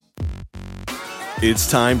It's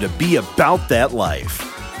time to be about that life,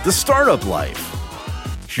 the startup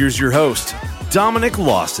life. Here's your host, Dominic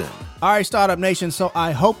Lawson. All right, Startup Nation. So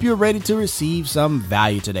I hope you're ready to receive some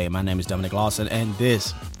value today. My name is Dominic Lawson, and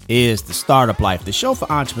this is the Startup Life, the show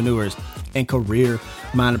for entrepreneurs and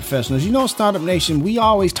career-minded professionals. You know, Startup Nation, we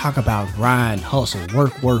always talk about grind, hustle,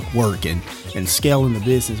 work, and scaling the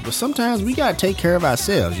business. But sometimes we got to take care of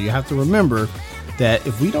ourselves. You have to remember that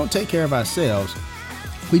if we don't take care of ourselves,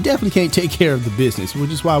 we definitely can't take care of the business, which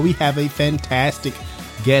is why we have a fantastic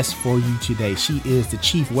guest for you today. She is the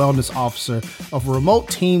Chief Wellness Officer of Remote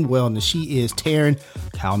Team Wellness. She is Tarin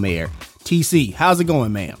Calmeyer. TC, how's it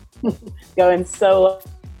going, ma'am? Going so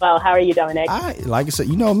well. How are you, Dominic? Like I said,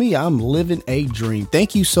 you know me, I'm living a dream.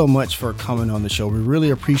 Thank you so much for coming on the show. We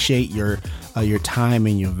really appreciate your time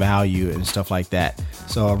and your value and stuff like that.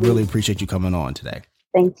 So I really appreciate you coming on today.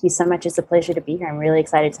 Thank you so much. It's a pleasure to be here. I'm really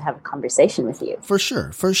excited to have a conversation with you. For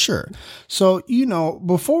sure. So,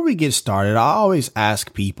 before we get started, I always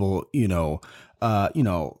ask people, since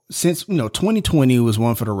 2020 was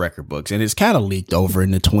one for the record books, and it's kind of leaked over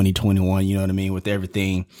into 2021, you know what I mean, with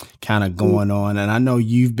everything kind of going on. And I know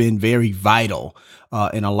you've been very vital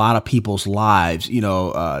in a lot of people's lives,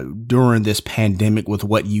 during this pandemic with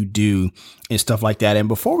what you do and stuff like that. And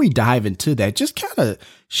before we dive into that, just kind of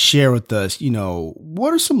share with us,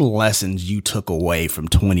 what are some lessons you took away from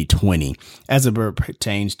 2020 as it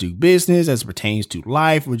pertains to business, as it pertains to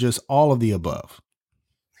life, or just all of the above?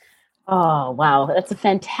 Oh, wow. That's a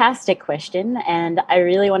fantastic question. And I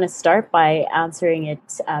really want to start by answering it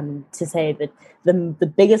to say that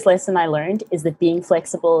the biggest lesson I learned is that being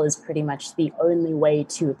flexible is pretty much the only way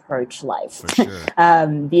to approach life. For sure.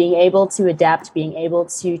 Being able to adapt, being able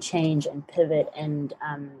to change and pivot and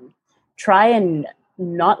try and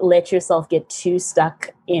not let yourself get too stuck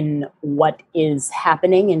in what is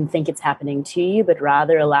happening and think it's happening to you, but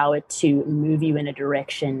rather allow it to move you in a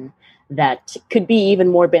direction that could be even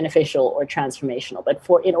more beneficial or transformational. But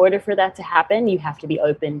in order for that to happen, you have to be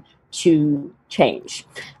open to change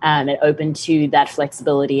and open to that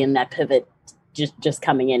flexibility and that pivot just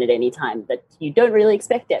coming in at any time that you don't really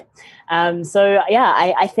expect it. I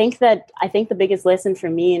think the biggest lesson for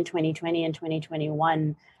me in 2020 and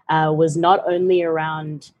 2021 was not only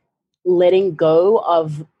around letting go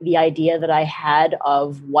of the idea that I had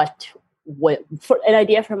of what for an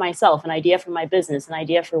idea for myself, an idea for my business, an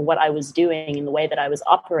idea for what I was doing and the way that I was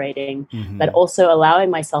operating, but also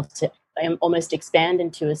allowing myself to almost expand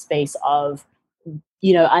into a space of,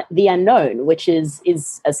 the unknown, which is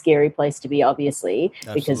a scary place to be, obviously.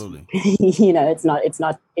 Absolutely. Because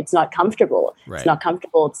it's not comfortable. Right. It's not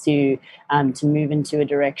comfortable to move into a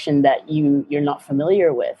direction that you're not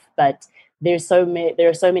familiar with, but there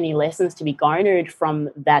are so many lessons to be garnered from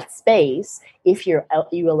that space if you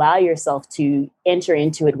allow yourself to enter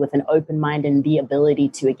into it with an open mind and the ability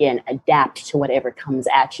to, again, adapt to whatever comes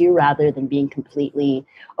at you rather than being completely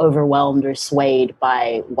overwhelmed or swayed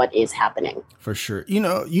by what is happening. For sure.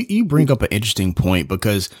 You bring up an interesting point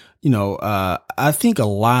because, I think a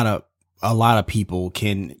lot of people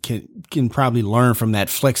can probably learn from that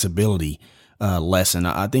flexibility lesson.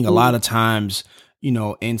 I think a lot of times,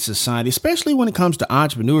 in society, especially when it comes to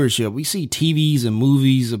entrepreneurship, we see TVs and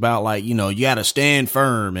movies about you got to stand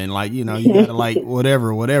firm and you got to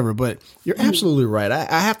whatever. But you're absolutely right.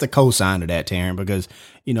 I have to co-sign to that, Tarin, because,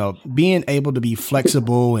 being able to be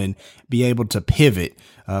flexible and be able to pivot,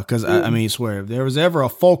 because I swear, if there was ever a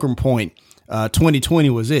fulcrum point,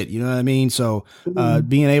 2020 was it, you know what I mean? So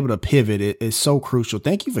being able to pivot is so crucial.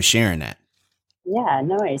 Thank you for sharing that. Yeah,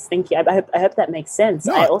 no worries. Thank you. I hope that makes sense.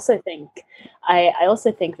 No. I also think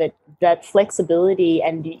that flexibility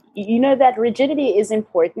and that rigidity is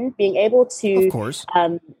important. Being able to, of course,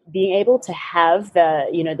 being able to have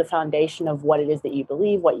the foundation of what it is that you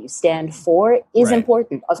believe, what you stand for, is right.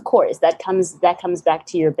 important. Of course, that comes back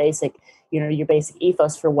to your basic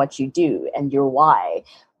ethos for what you do and your why.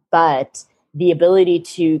 But the ability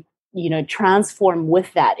to transform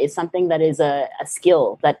with that is something that is a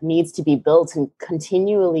skill that needs to be built and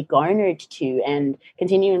continually garnered to and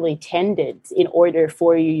continually tended in order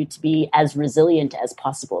for you to be as resilient as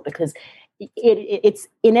possible, because it's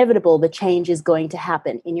inevitable. The change is going to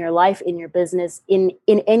happen in your life, in your business, in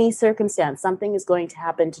any circumstance. Something is going to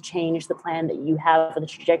happen to change the plan that you have or the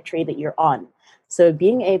trajectory that you're on. So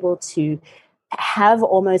being able to have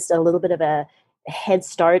almost a little bit of a head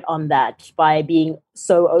start on that by being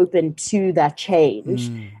so open to that change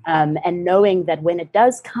and knowing that when it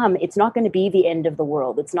does come, it's not going to be the end of the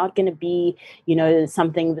world. It's not going to be,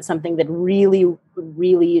 something that really,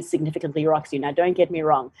 really significantly rocks you. Now, don't get me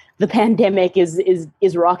wrong. The pandemic is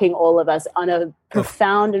rocking all of us on a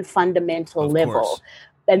profound and fundamental level. Course.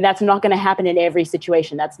 and that's not going to happen in every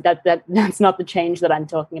situation. That's not the change that I'm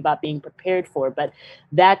talking about being prepared for. But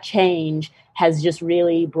that change has just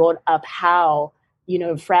really brought up how,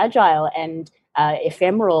 fragile and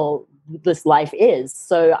ephemeral this life is.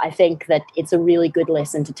 So I think that it's a really good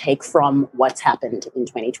lesson to take from what's happened in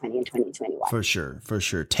 2020 and 2021. For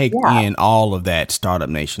sure. Take in all of that, Startup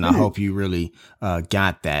Nation. I hope you really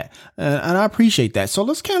got that. And I appreciate that. So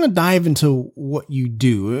let's kind of dive into what you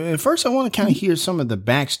do. First, I want to kind of hear some of the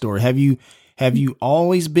backstory. Have you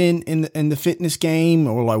always been in the fitness game,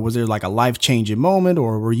 or like was there like a life-changing moment,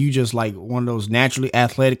 or were you just like one of those naturally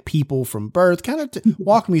athletic people from birth? Kind of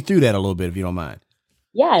walk me through that a little bit, if you don't mind.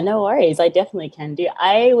 Yeah, no worries. I definitely can do.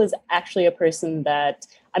 I was actually a person that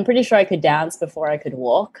I'm pretty sure I could dance before I could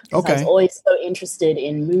walk. Okay. I was always so interested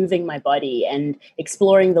in moving my body and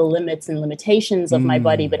exploring the limits and limitations of my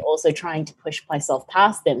body, but also trying to push myself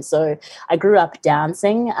past them. So I grew up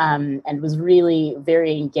dancing and was really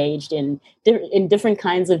very engaged in different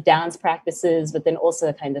kinds of dance practices, but then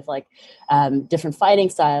also kind of like different fighting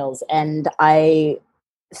styles. And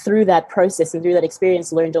through that process and through that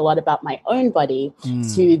experience, learned a lot about my own body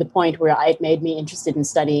to the point where it made me interested in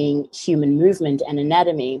studying human movement and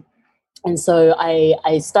anatomy. And so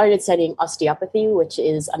I started studying osteopathy, which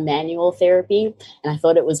is a manual therapy. And I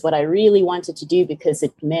thought it was what I really wanted to do because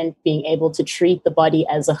it meant being able to treat the body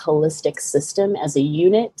as a holistic system, as a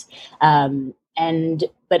unit.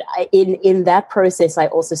 But in that process, I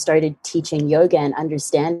also started teaching yoga and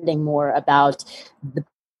understanding more about the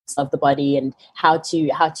of the body and how to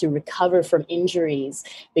recover from injuries,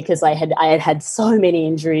 because I had so many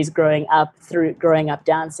injuries growing up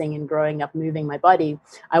dancing and growing up moving my body.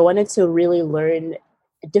 I wanted to really learn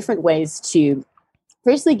different ways to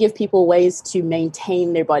firstly give people ways to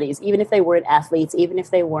maintain their bodies, even if they weren't athletes, even if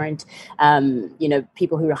they weren't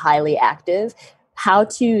people who are highly active, how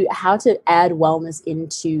to add wellness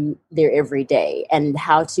into their everyday and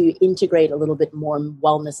how to integrate a little bit more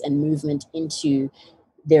wellness and movement into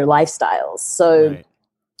their lifestyles. So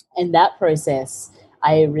in that process,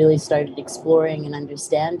 I really started exploring and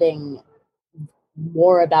understanding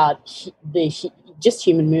more about just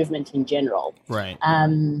human movement in general. Right.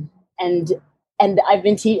 And I've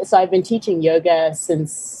been teaching yoga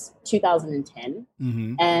since 2010,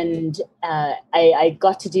 and I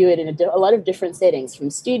got to do it in a lot of different settings,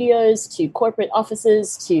 from studios to corporate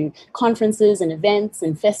offices to conferences and events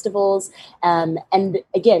and festivals. And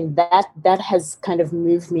again, that has kind of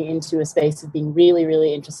moved me into a space of being really,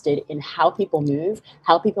 really interested in how people move,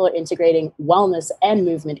 how people are integrating wellness and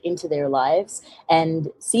movement into their lives, and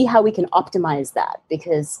see how we can optimize that,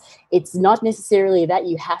 because it's not necessarily that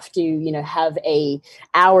you have to, have a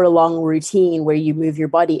hour-long routine where you move your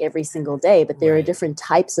body every single day, but there are different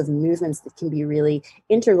types of movements that can be really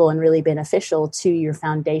integral and really beneficial to your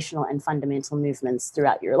foundational and fundamental movements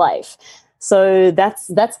throughout your life. So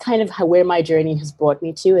that's kind of where my journey has brought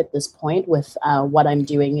me to at this point with what I'm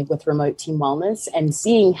doing with Remote Team Wellness, and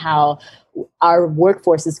seeing how our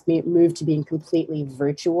workforce has moved to being completely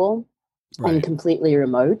virtual and completely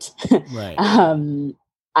remote.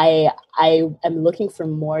 I am looking for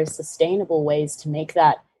more sustainable ways to make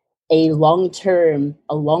that a long-term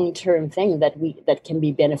thing that can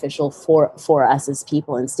be beneficial for us as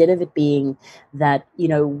people, instead of it being that,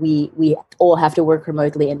 we all have to work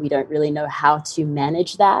remotely and we don't really know how to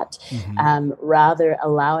manage that. Rather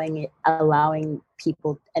allowing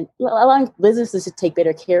people and allowing businesses to take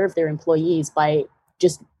better care of their employees by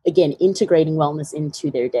just, again, integrating wellness into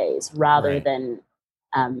their days rather than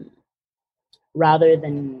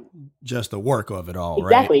just the work of it all.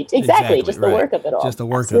 Exactly. Just the work of it all. Just the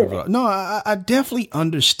work of it all. No, I definitely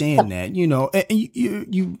understand that, and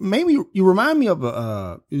you maybe you remind me of,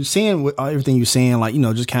 you're saying with everything you're saying, like,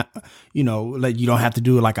 just kind of, like you don't have to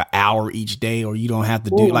do it like an hour each day, or you don't have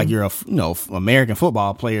to do like you're American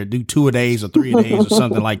football player, do 2 a days or 3 a days or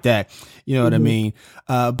something like that. You know what I mean?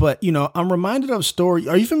 But I'm reminded of a story.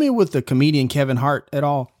 Are you familiar with the comedian Kevin Hart at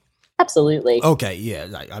all? Absolutely. Okay, yeah.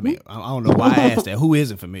 I mean, I don't know why I asked that. Who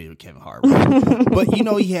isn't familiar with Kevin Hart? Right? But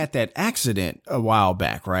he had that accident a while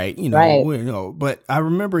back, right? But I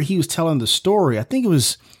remember he was telling the story. I think it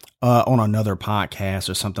was on another podcast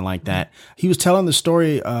or something like that. He was telling the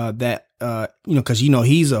story that because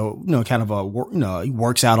he's a kind of he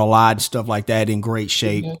works out a lot and stuff like that, in great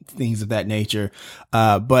shape, things of that nature.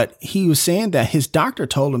 But he was saying that his doctor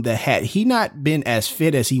told him that had he not been as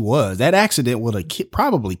fit as he was, that accident would have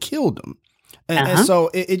probably killed him. And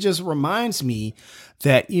so it just reminds me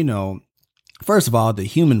that First of all, the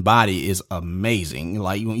human body is amazing.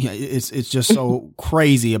 Like it's just so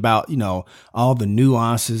crazy about, all the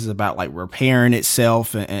nuances about like repairing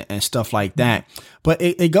itself and stuff like that. But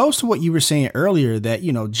it goes to what you were saying earlier that,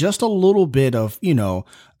 just a little bit of, a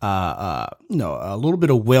little bit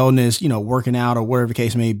of wellness, working out or whatever the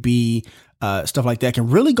case may be, stuff like that can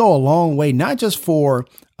really go a long way, not just for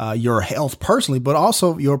your health personally, but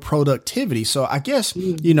also your productivity. So I guess,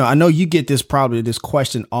 I know you get this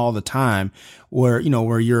question all the time where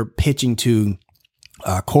you're pitching to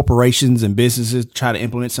corporations and businesses to try to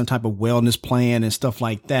implement some type of wellness plan and stuff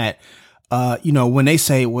like that. When they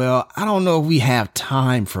say, well, I don't know if we have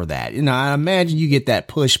time for that, I imagine you get that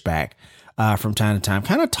pushback from time to time.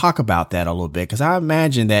 Kind of talk about that a little bit, because I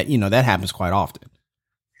imagine that, that happens quite often.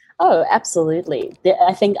 Oh, absolutely.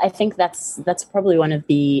 I think that's probably one of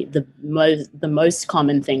the most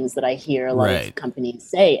common things that I hear a lot of companies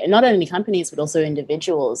say, and not only companies but also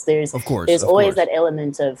individuals. There's always that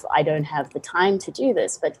element of, I don't have the time to do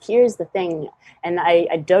this. But here's the thing, and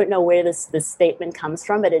I don't know where this statement comes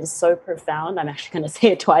from, but it is so profound. I'm actually going to say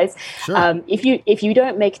it twice. Sure. If you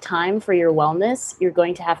don't make time for your wellness, you're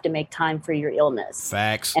going to have to make time for your illness.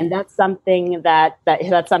 Facts. And that's something that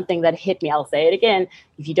hit me. I'll say it again.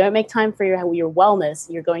 If you don't make time for your wellness,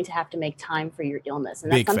 you're going to have to make time for your illness,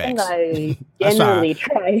 and that's something that I generally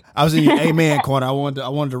try. I was in your amen corner. I wanted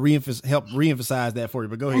to help reemphasize that for you,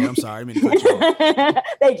 but go ahead. I'm sorry. I mean,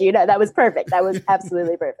 thank you. No, that was perfect. That was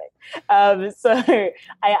absolutely perfect. So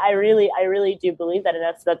I really do believe that,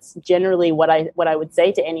 and that's generally what I would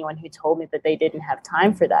say to anyone who told me that they didn't have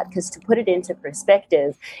time for that. Because to put it into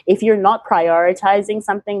perspective, if you're not prioritizing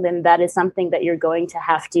something, then that is something that you're going to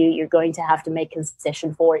have to make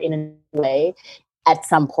concession for in a way at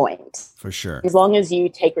some point. For sure. As long as you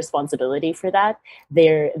take responsibility for that,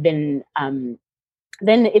 then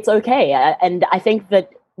it's okay. And I think that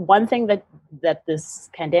one thing that this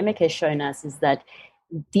pandemic has shown us is that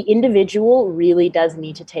the individual really does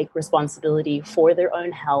need to take responsibility for their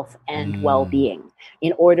own health and well-being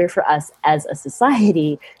in order for us as a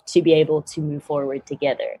society to be able to move forward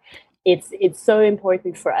together. It's so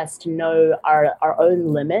important for us to know our own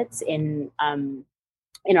limits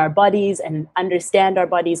in our bodies and understand our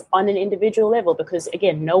bodies on an individual level, because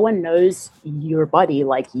again, no one knows your body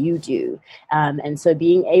like you do. And so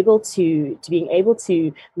being able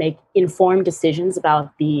to make informed decisions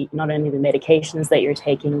about not only the medications that you're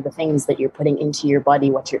taking, the things that you're putting into your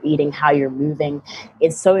body, what you're eating, how you're moving,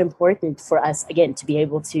 is so important for us, again, to be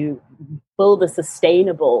able to build a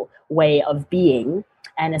sustainable way of being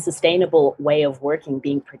and a sustainable way of working,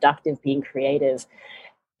 being productive, being creative.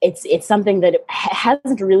 It's something that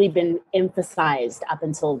hasn't really been emphasized up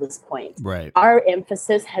until this point. Right. Our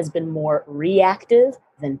emphasis has been more reactive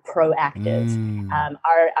than proactive.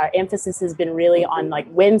 Our emphasis has been really on,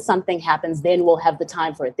 like, when something happens, then we'll have the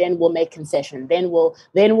time for it. Then we'll make concession. Then we'll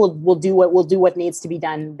do what needs to be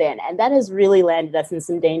done then. And that has really landed us in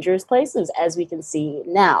some dangerous places, as we can see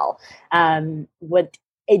now.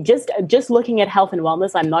 Just looking at health and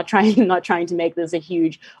wellness, I'm not trying to make this a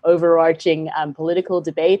huge overarching political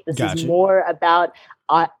debate. This is more about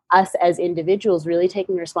us as individuals really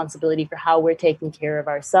taking responsibility for how we're taking care of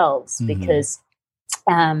ourselves. Because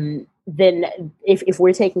then if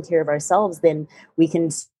we're taking care of ourselves, then we can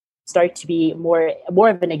start to be more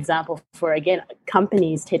of an example for, again,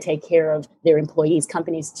 companies to take care of their employees,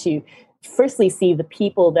 companies to firstly see the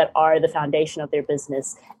people that are the foundation of their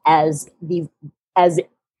business as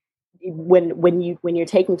when you're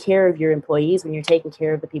taking care of your employees, when you're taking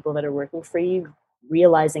care of the people that are working for you,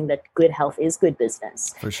 realizing that good health is good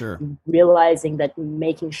business. For sure. Realizing that,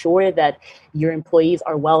 making sure that your employees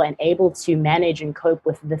are well and able to manage and cope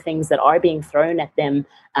with the things that are being thrown at them,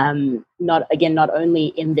 not only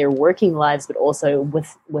in their working lives, but also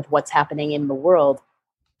with what's happening in the world,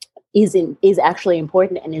 is actually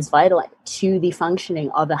important and is vital to the functioning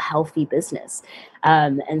of a healthy business.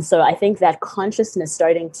 And so I think that consciousness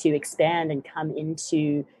starting to expand and come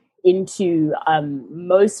into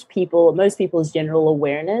most people's general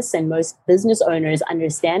awareness, and most business owners'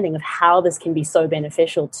 understanding of how this can be so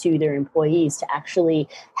beneficial to their employees, to actually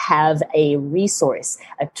have a resource,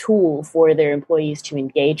 a tool for their employees to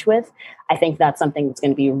engage with. I think that's something that's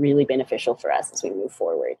going to be really beneficial for us as we move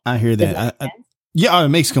forward. I hear that. Yeah, it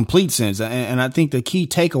makes complete sense. And I think the key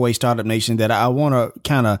takeaway, Startup Nation, that I want to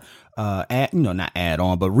kind of not add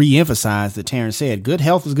on, but reemphasize that Tarin said, good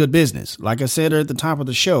health is good business. Like I said at the top of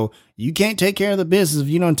the show, you can't take care of the business if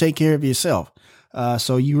you don't take care of yourself.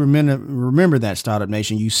 So you remember that, Startup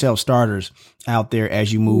Nation, you self-starters out there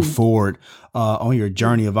as you move forward on your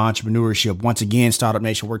journey of entrepreneurship. Once again, Startup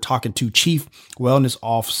Nation, we're talking to Chief Wellness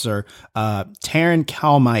Officer Tarin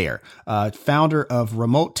Calmeyer, founder of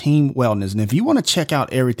Remote Team Wellness. And if you want to check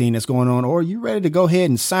out everything that's going on, or you're ready to go ahead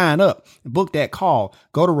and sign up and book that call,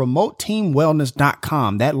 go to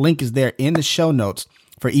remoteteamwellness.com. That link is there in the show notes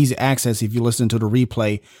for easy access if you listen to the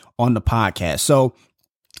replay on the podcast. So,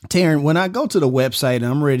 Tarin, when I go to the website and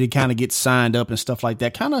I'm ready to kind of get signed up and stuff like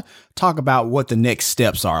that, kind of talk about what the next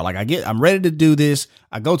steps are. Like I'm ready to do this.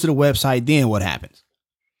 I go to the website, then what happens?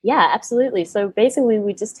 Yeah, absolutely. So basically,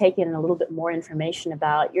 we just take in a little bit more information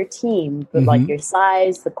about your team, like your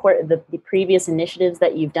size, the previous initiatives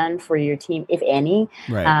that you've done for your team, if any,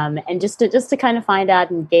 right. And just to kind of find out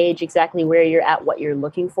and gauge exactly where you're at, what you're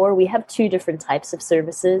looking for. We have two different types of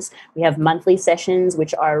services. We have monthly sessions,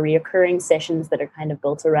 which are reoccurring sessions that are kind of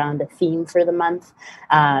built around a theme for the month,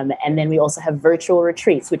 and then we also have virtual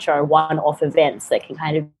retreats, which are one-off events that can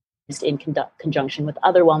kind of in conjunction with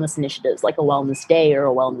other wellness initiatives like a wellness day or a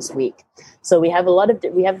wellness week. So we have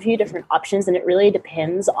a few different options, and it really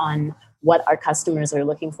depends on what our customers are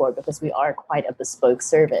looking for, because we are quite a bespoke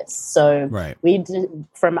service. So right.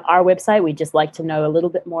 From our website, we just like to know a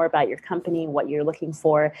little bit more about your company, what you're looking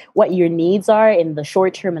for, what your needs are in the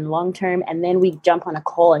short term and long term. And then we jump on a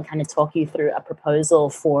call and kind of talk you through a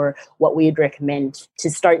proposal for what we'd recommend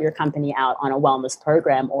to start your company out on a wellness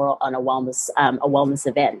program or on a wellness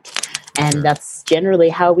event. And sure. That's generally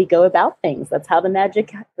how we go about things. That's how the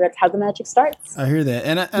magic starts. I hear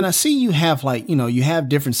that. And I see you have you have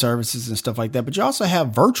different services and stuff like that, but you also have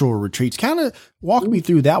virtual retreats. Kind of walk me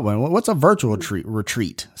through that one. What's a virtual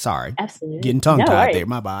retreat? Sorry. Absolutely. Getting tongue tied there.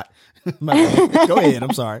 My bad. Go ahead.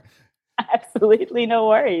 I'm sorry. Absolutely, no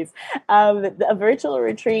worries. A virtual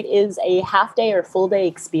retreat is a half day or full day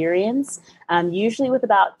experience, usually with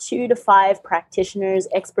about 2 to 5 practitioners,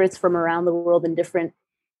 experts from around the world in different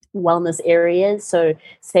wellness areas. So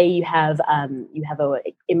say you have a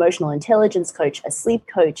emotional intelligence coach, a sleep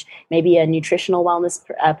coach, maybe a nutritional wellness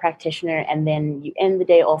practitioner, and then you end the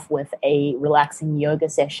day off with a relaxing yoga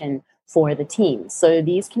session for the team. So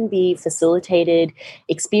these can be facilitated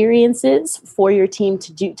experiences for your team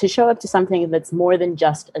to show up to something that's more than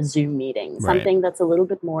just a Zoom meeting, something that's a little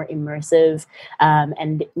bit more immersive,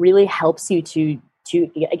 and really helps you to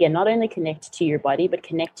again, not only connect to your body, but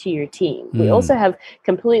connect to your team. We also have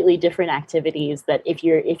completely different activities that if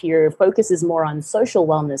your focus is more on social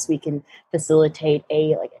wellness, we can facilitate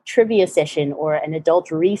a trivia session or an adult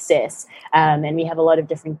recess. And we have a lot of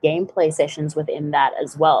different gameplay sessions within that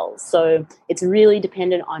as well. So it's really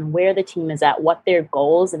dependent on where the team is at, what their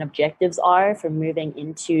goals and objectives are for moving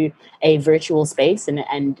into a virtual space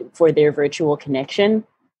and for their virtual connection.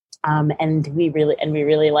 And we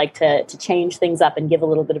really like to change things up and give a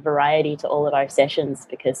little bit of variety to all of our sessions,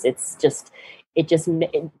 because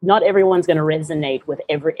not everyone's going to resonate with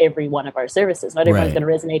every one of our services. Not everyone's going to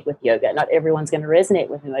resonate with yoga. Not everyone's going to resonate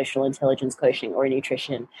with emotional intelligence coaching or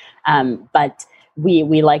nutrition. But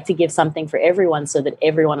we like to give something for everyone so that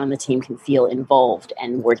everyone on the team can feel involved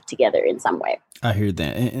and work together in some way. I hear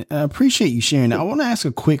that. And I appreciate you sharing that. I want to ask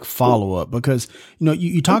a quick follow-up, because,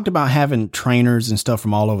 you talked about having trainers and stuff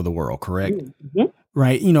from all over the world, correct? Mm-hmm.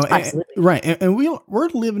 Right. Absolutely. Right. And we're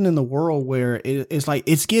living in the world where it's like,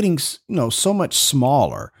 it's getting, so much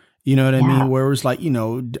smaller, you know what I mean? Where it's like,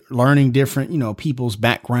 learning different, people's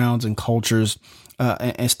backgrounds and cultures,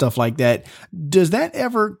 and stuff like that. Does that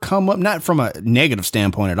ever come up, not from a negative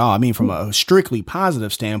standpoint at all? I mean, from a strictly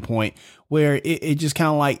positive standpoint, where it just kind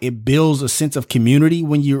of like it builds a sense of community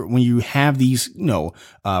when you have these,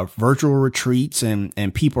 virtual retreats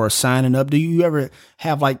and people are signing up. Do you ever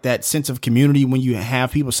have like that sense of community when you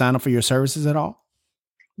have people sign up for your services at all?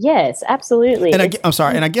 Yes, absolutely. And I'm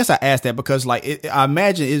sorry. And I guess I asked that because I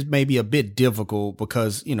imagine it may be a bit difficult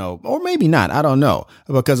because, or maybe not, I don't know,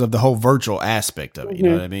 because of the whole virtual aspect of it. You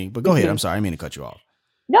know what I mean? But go ahead. I'm sorry. I didn't mean to cut you off.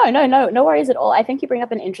 No worries at all. I think you bring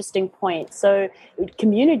up an interesting point. So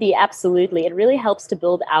community, absolutely. It really helps to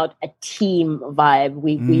build out a team vibe.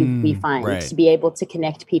 We find to be able to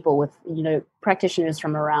connect people with, practitioners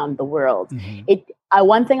from around the world. Mm-hmm.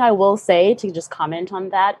 One thing I will say to just comment on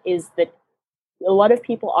that is that a lot of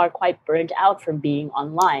people are quite burnt out from being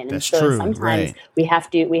online. That's and so true. Sometimes we have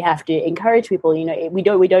to encourage people, we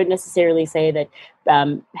don't necessarily say that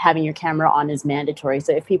having your camera on is mandatory.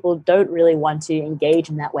 So if people don't really want to engage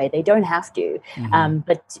in that way, they don't have to.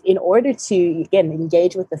 But in order to, again,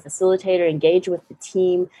 engage with the facilitator, engage with the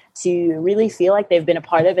team, to really feel like they've been a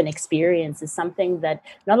part of an experience is something that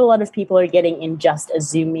not a lot of people are getting in just a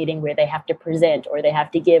Zoom meeting where they have to present or they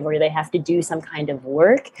have to give or they have to do some kind of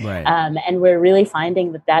work. Right. And we're really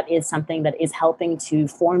finding that that is something that is helping to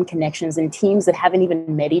form connections in teams that haven't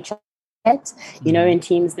even met each other yet, in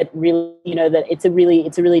teams that really, that it's a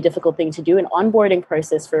really difficult thing to do, an onboarding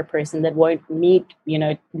process for a person that won't meet,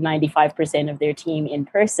 95% of their team in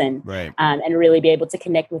person, right. And really be able to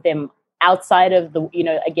connect with them outside of the,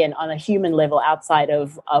 again, on a human level, outside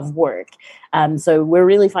of work. So we're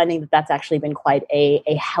really finding that that's actually been quite a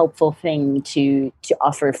helpful thing to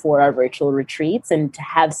offer for our virtual retreats, and to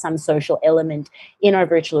have some social element in our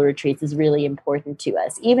virtual retreats is really important to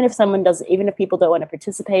us. Even if people don't want to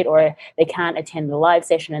participate or they can't attend the live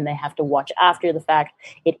session and they have to watch after the fact,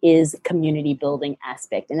 it is a community building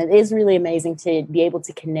aspect. And it is really amazing to be able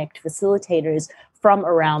to connect facilitators from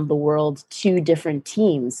around the world to different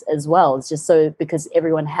teams as well. It's just so because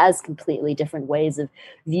everyone has completely different ways of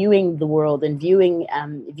viewing the world and viewing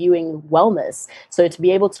wellness. So to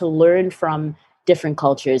be able to learn from different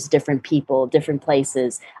cultures, different people, different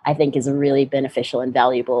places, I think is a really beneficial and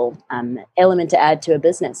valuable element to add to a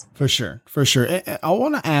business. For sure. I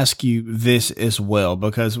want to ask you this as well,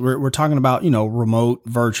 because we're talking about, remote,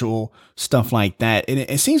 virtual stuff like that. And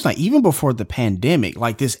it seems like even before the pandemic,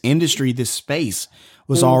 like this industry, this space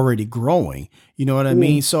was already growing. You know what I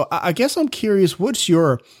mean? So I guess I'm curious, what's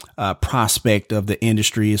your prospect of the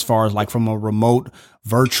industry as far as like from a remote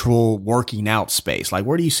virtual working out space? Like,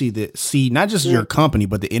 where do you see not just your company,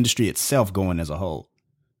 but the industry itself going as a whole?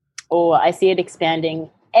 Oh, I see it expanding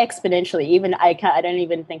exponentially. Even I don't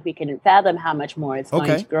even think we can fathom how much more it's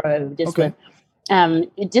going to grow.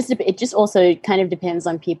 It just also kind of depends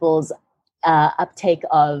on people's uptake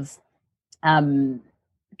of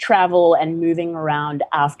travel and moving around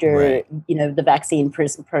after the vaccine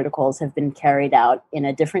protocols have been carried out in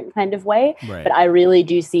a different kind of way. Right. But I really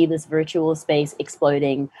do see this virtual space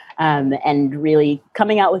exploding, and really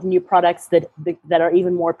coming out with new products that are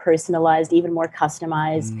even more personalized, even more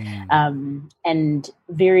customized, and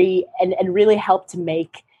really help to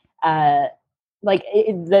make that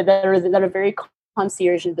are very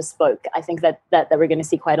concierge and bespoke. I think that we're going to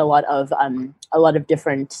see quite a lot of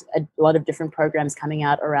different programs coming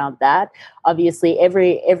out around that. Obviously,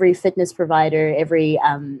 every fitness provider, every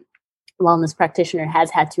wellness practitioner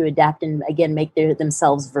has had to adapt and again make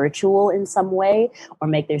themselves virtual in some way, or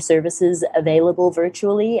make their services available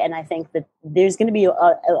virtually. And I think that there's going to be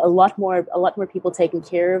a lot more people taking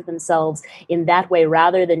care of themselves in that way,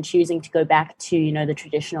 rather than choosing to go back to the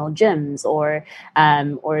traditional gyms or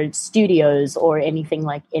studios or anything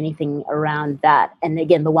around that. And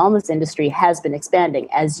again, the wellness industry has been expanding,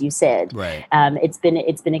 as you said. Right. It's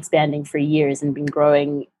been expanding for years and been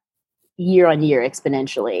growing year on year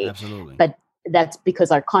exponentially. Absolutely. But that's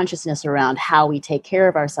because our consciousness around how we take care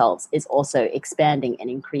of ourselves is also expanding and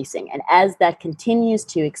increasing. And as that continues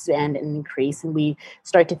to expand and increase, and we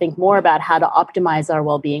start to think more about how to optimize our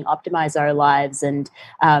well-being, optimize our lives, and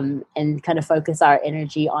kind of focus our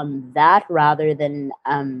energy on that rather than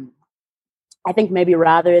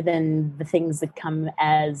the things that come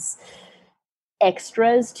as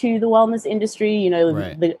extras to the wellness industry,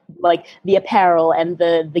 Right. the apparel and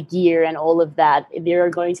the gear and all of that. There are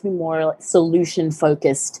going to be more solution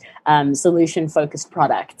focused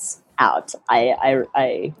products out.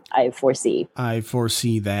 I foresee. I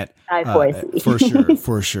foresee that. I foresee.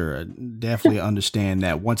 For sure. Definitely understand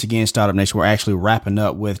that. Once again, Startup Nation, we're actually wrapping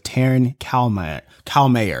up with Tarin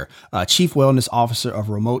Calmeyer, Chief Wellness Officer of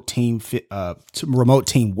Remote Team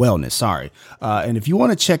Wellness. Sorry. And if you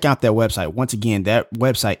want to check out that website, once again, that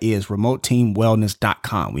website is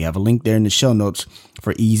remoteteamwellness.com. We have a link there in the show notes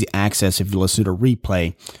for easy access if you listen to the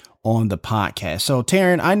replay on the podcast. So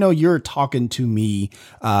Tarin, I know you're talking to me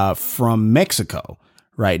from Mexico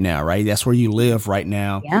right now, right? That's where you live right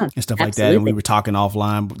now, and stuff like that. And we were talking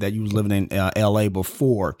offline that you were living in LA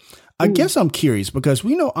before. I guess I'm curious, because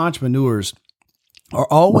we know entrepreneurs are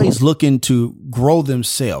always looking to grow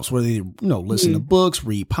themselves, whether they, listen to books,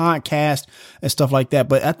 read podcasts and stuff like that.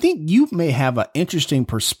 But I think you may have an interesting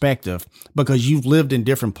perspective because you've lived in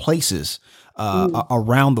different places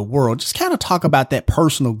around the world. Just kind of talk about that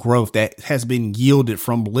personal growth that has been yielded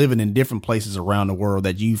from living in different places around the world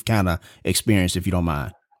that you've kind of experienced, if you don't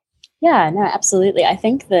mind. Yeah, no, absolutely. I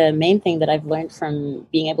think the main thing that I've learned from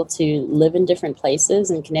being able to live in different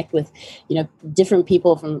places and connect with, different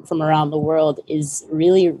people from around the world is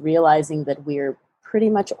really realizing that we're pretty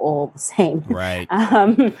much all the same. Right.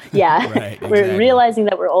 Yeah, Right. we're Exactly. realizing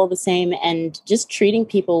that we're all the same, and just treating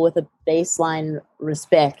people with a baseline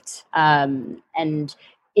respect, and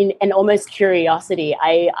almost curiosity.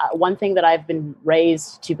 One thing that I've been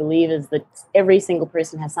raised to believe is that every single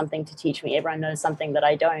person has something to teach me. Everyone knows something that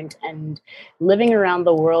I don't, and living around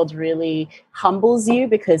the world really humbles you,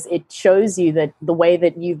 because it shows you that the way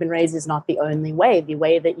that you've been raised is not the only way. The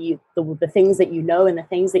way that the things that you know and the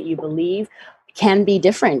things that you believe can be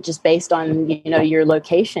different, just based on your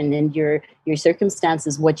location and your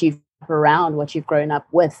circumstances, what you've around, what you've grown up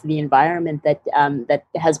with, the environment that that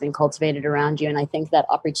has been cultivated around you. And I think that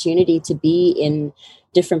opportunity to be in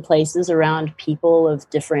different places around people of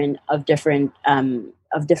different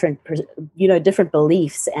different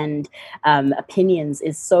beliefs and opinions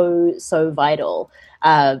is so vital.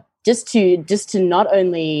 Just to not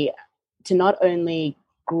only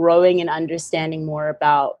growing and understanding more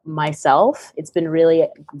about myself, it's been really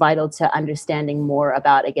vital to understanding more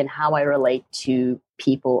about, again, how I relate to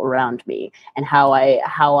people around me, and how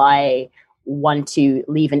I want to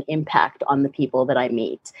leave an impact on the people that I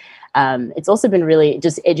meet. It's also been really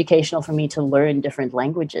just educational for me to learn different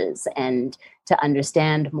languages and to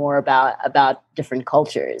understand more about different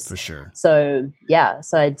cultures. For sure. So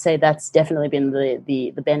I'd say that's definitely been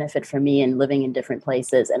the benefit for me in living in different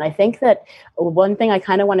places. And I think that one thing I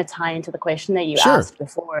kind of want to tie into the question that you asked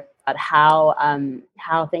before about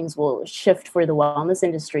how things will shift for the wellness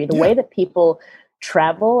industry, the way that people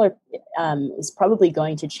travel is probably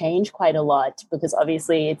going to change quite a lot, because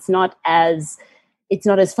obviously it's not as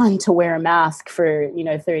fun to wear a mask for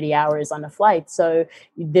 30 hours on a flight. So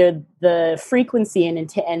the frequency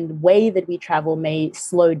and way that we travel may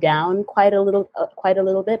slow down quite a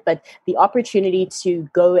little bit, but the opportunity to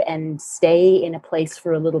go and stay in a place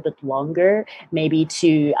for a little bit longer, maybe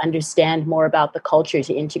to understand more about the culture,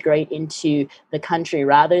 to integrate into the country,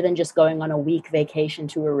 rather than just going on a week vacation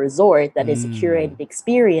to a resort that is a curated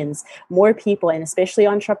experience. More people, and especially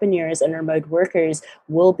entrepreneurs and remote workers,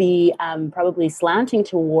 will be probably slanting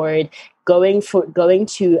toward going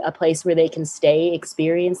to a place where they can stay,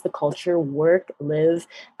 experience the culture, work, live,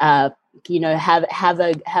 have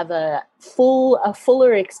a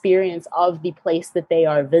fuller experience of the place that they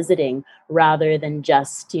are visiting, rather than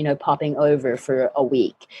just popping over for a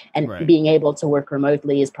week. And being able to work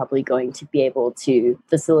remotely is probably going to be able to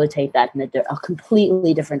facilitate that in a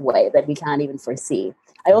completely different way that we can't even foresee.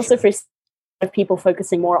 I also foresee people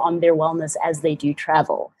focusing more on their wellness as they do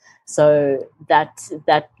travel. So that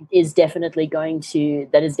is definitely going to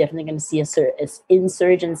see a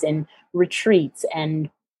insurgence in retreats and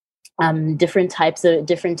different types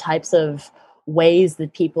of ways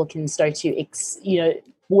that people can start to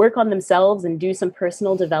work on themselves and do some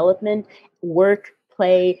personal development, work,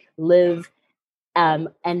 play, live, and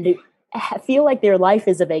feel like their life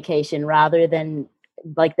is a vacation, rather than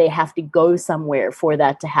like they have to go somewhere for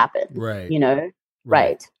that to happen.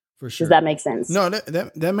 Right. For sure. Does that make sense? No,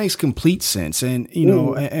 that makes complete sense. And,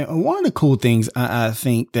 and one of the cool things I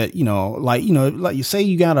think that, like you say,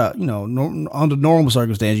 you got under normal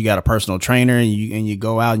circumstances, you got a personal trainer and you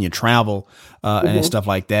go out and you travel, and stuff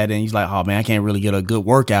like that. And he's like, oh man, I can't really get a good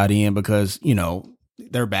workout in because,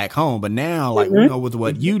 they're back home. But now, like, with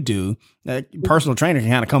what you do, personal trainer can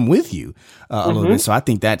kind of come with you a little bit. So I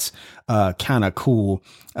think that's kind of cool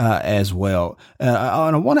as well. And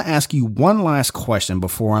I want to ask you one last question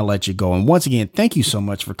before I let you go. And once again, thank you so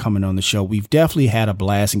much for coming on the show. We've definitely had a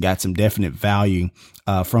blast and got some definite value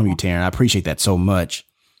from you, Tarin. I appreciate that so much.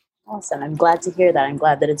 Awesome. I'm glad to hear that. I'm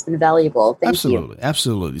glad that it's been valuable. Thank you.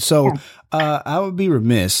 Absolutely. So I would be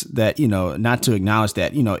remiss that, not to acknowledge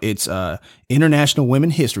that, it's International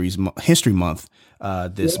Women History Month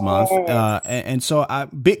this month. And so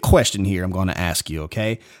big question here I'm going to ask you.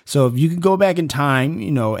 Okay. So if you could go back in time,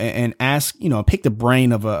 and ask, pick the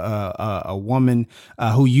brain of a woman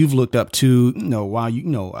who you've looked up to, while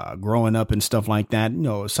growing up and stuff like that,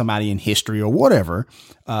 somebody in history or whatever.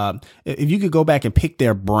 If you could go back and pick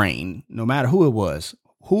their brain, no matter who it was,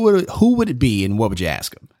 who would it be and what would you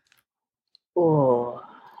ask them? Oh,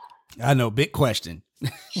 I know. Big question.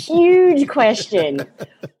 Huge question.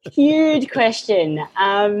 Huge question.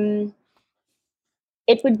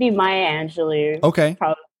 It would be Maya Angelou. Okay.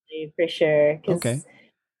 Probably, for sure. Okay.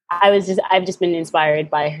 I've just been inspired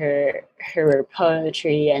by her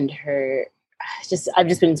poetry and I've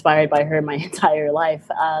just been inspired by her my entire life.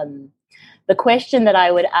 The question that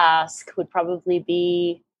I would ask would probably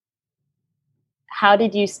be, how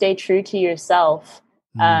did you stay true to yourself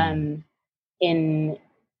in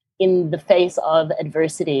the face of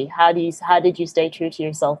adversity? How did you stay true to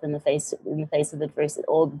yourself in the face of adversity,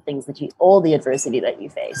 all the adversity that you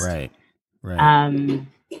faced? Right. Right.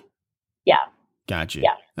 Yeah. Gotcha.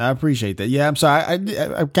 Yeah. I appreciate that. Yeah, I'm sorry. I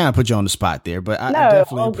kind of put you on the spot there, but I No,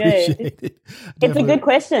 definitely all appreciate good. it. It's a good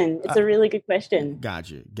question. It's a really good question.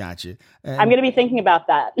 Gotcha. I'm going to be thinking about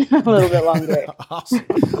that a little bit longer.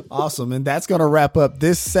 Awesome. And that's going to wrap up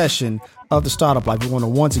this session of the Startup Life. We want to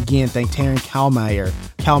once again thank Tarin Calmeyer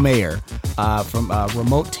from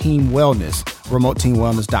Remote Team Wellness,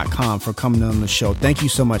 remoteteamwellness.com, for coming on the show. Thank you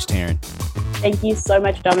so much, Tarin. Thank you so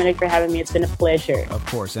much, Dominic, for having me. It's been a pleasure. Of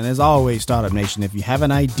course. And as always, Startup Nation, if you have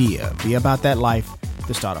an idea, be about that life,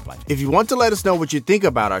 the Startup Life. If you want to let us know what you think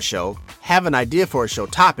about our show, have an idea for a show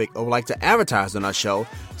topic, or would like to advertise on our show,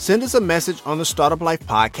 send us a message on the Startup Life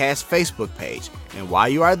Podcast Facebook page. And while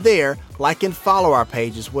you are there, like and follow our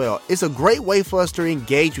page as well. It's a great way for us to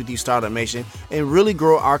engage with you, Startup Nation, and really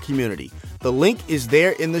grow our community. The link is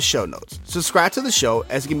there in the show notes. Subscribe to the show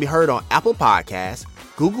as it can be heard on Apple Podcasts,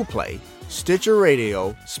 Google Play, Stitcher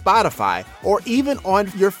Radio, Spotify, or even on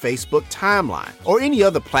your Facebook timeline or any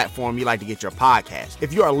other platform you like to get your podcast.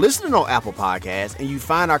 If you are listening on Apple Podcasts and you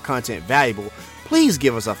find our content valuable, please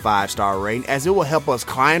give us a 5-star rating, as it will help us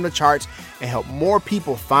climb the charts and help more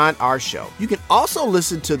people find our show. You can also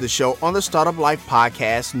listen to the show on the Startup Life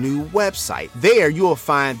Podcast new website. There you will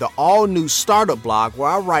find the all-new startup blog where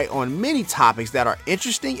I write on many topics that are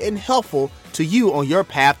interesting and helpful to you on your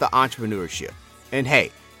path to entrepreneurship. And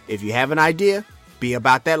hey, if you have an idea, be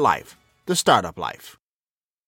about that life, the Startup Life.